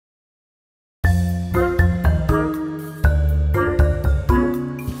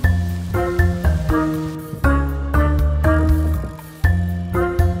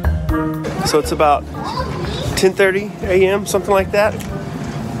So it's about 10:30 a.m., something like that.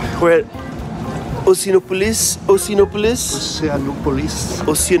 We're at OceanOpolis.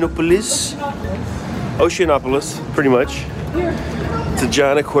 OceanOpolis, pretty much. It's a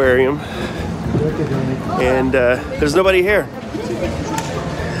giant aquarium. And there's nobody here.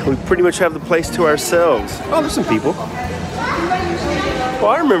 We pretty much have the place to ourselves. Oh, there's some people. Oh,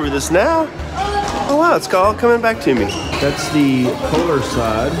 I remember this now. Oh wow, it's all coming back to me. That's the polar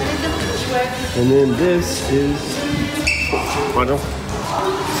side. And then this is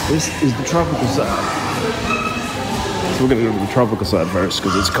the tropical side. So we're gonna go to the tropical side first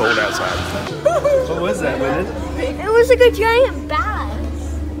because it's cold outside. What was that, Lyndon? It was like a giant bat.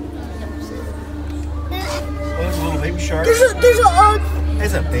 There's a little baby shark. There's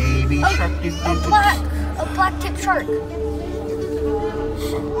a baby shark. A black tip shark.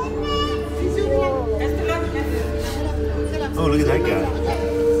 Oh, look at that guy.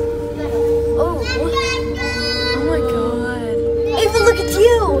 Oh my god. Ava, look at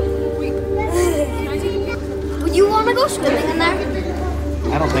you. Would you want to go swimming in there?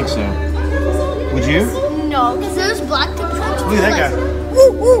 I don't think so. Would you? No, because there's black tip sharks. Look at that guy.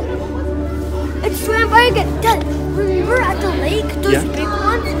 Woo, woo. It swam by again. Dad, remember at the lake, those big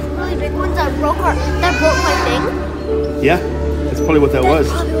ones, really big ones that broke my thing? Yeah, that's probably what that was.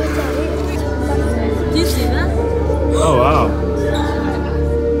 Probably what that is. Do you see that? Oh wow.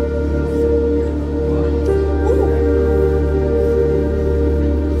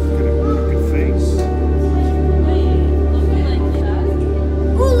 Good face.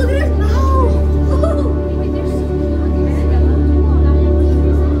 Oh, look at his mouth.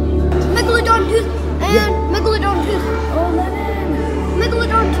 Megalodon tooth and megalodon tooth. Oh,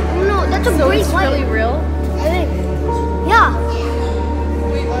 megalodon tooth. No, that's a great white. Really real? I think. Yeah.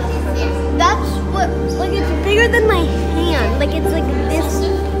 That's what, like, it's bigger than my hand. Like, it's like this.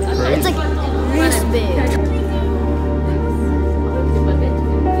 It's like this big.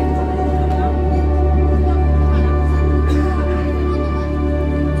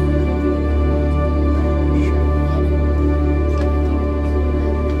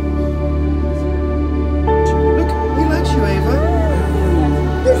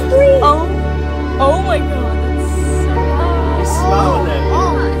 Oh my god, that's so He's smiling at me.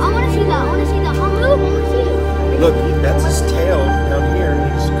 Oh, I want to see that. I want to see that. Mom, look, I want to see it. Look, that's his tail down here.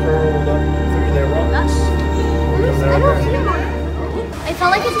 He's curled up through their rocks. I don't see him. I felt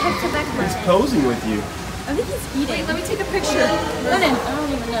like his head to back He's posing with you. I think he's eating. Wait, let me take a picture. Lennon, I don't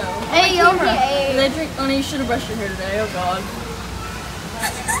even know. Hey, okay. Did I drink? Oh no, you should have brushed your hair today. Oh god.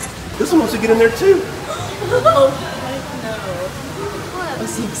 This one wants to get in there too. Oh, no. What?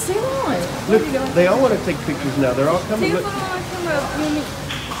 Say on. Look, they all want to take pictures now. They're all coming. Take a Look. photo on camera.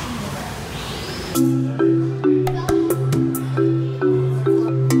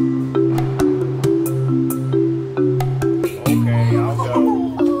 Okay, I'll go.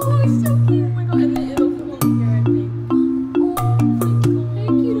 Oh, he's so cute. Oh my god. And then it'll come over here, I think.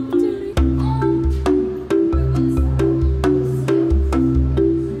 Thank you,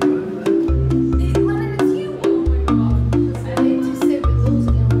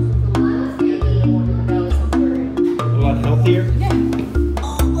 A lot healthier.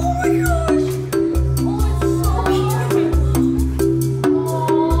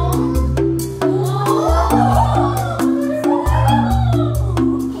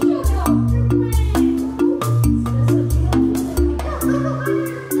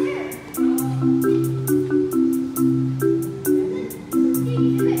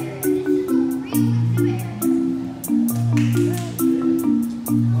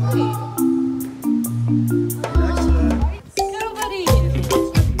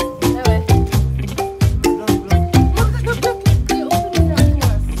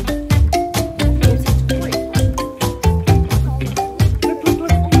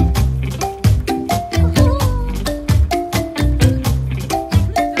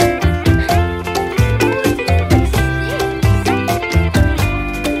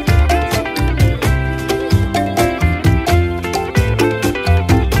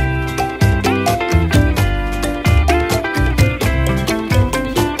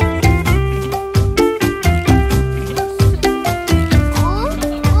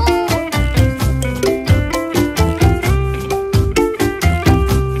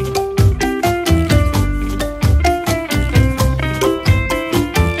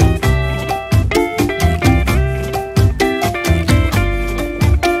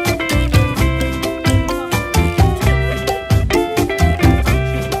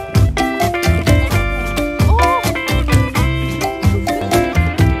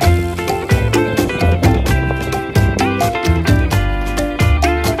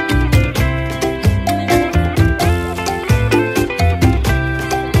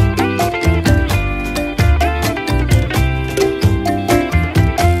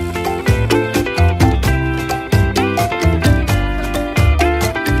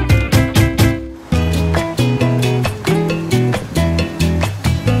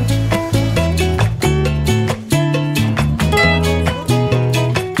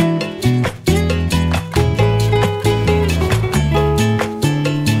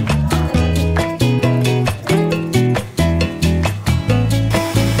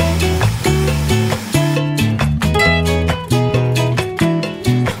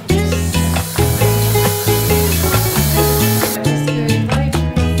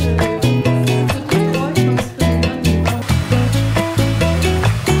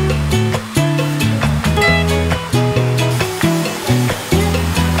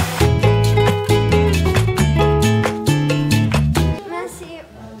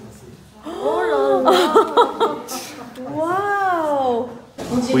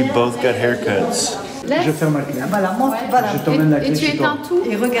 We both got haircuts. Je ferme la clé. Voilà, monte, voilà. Je t'emmène la clé Et tu chez toi. éteins tout.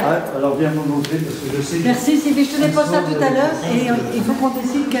 Et regarde. Ah, alors viens me montrer parce que je sais. Merci Sylvie, je te dépose ça tout à l'heure et il faut qu'on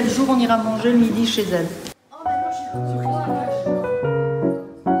décide quel jour on ira manger le midi chez elle.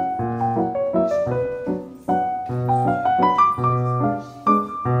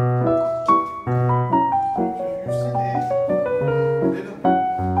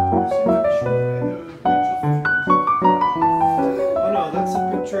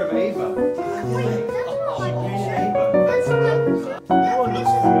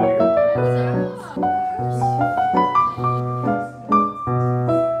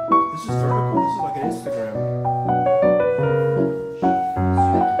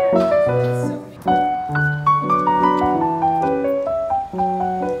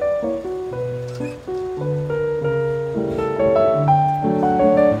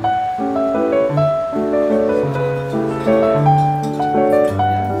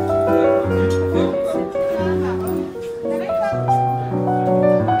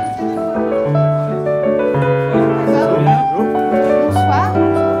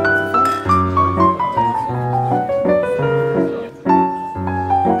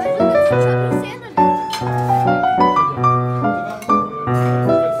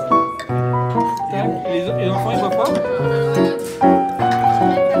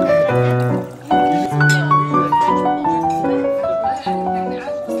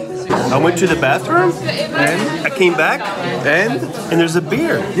 I went to the bathroom and I came back and there's a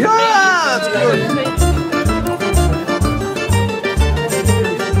beer. Yeah, that's good.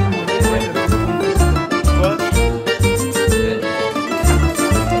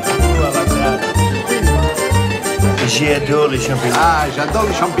 J'adore les champignons. Ah, j'adore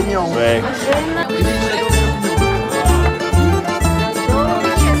les champignons. Ouais.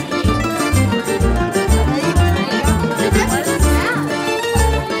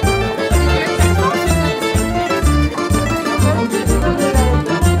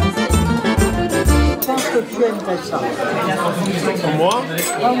 Tu aimerais ça. Pour moi?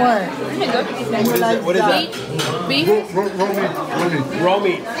 Ah ouais. What is that? Beef? Raw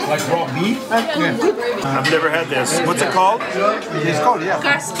meat. Like raw beef? I've never had this. What's it called? It's called, yeah.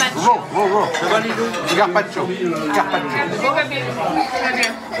 Gazpacho. Raw. Carpaccio.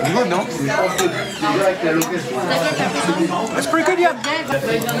 Good, no? That's pretty good, yeah.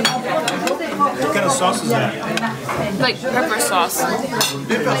 What kind of sauce is that? Like pepper sauce.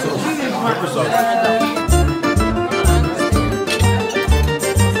 Pepper sauce.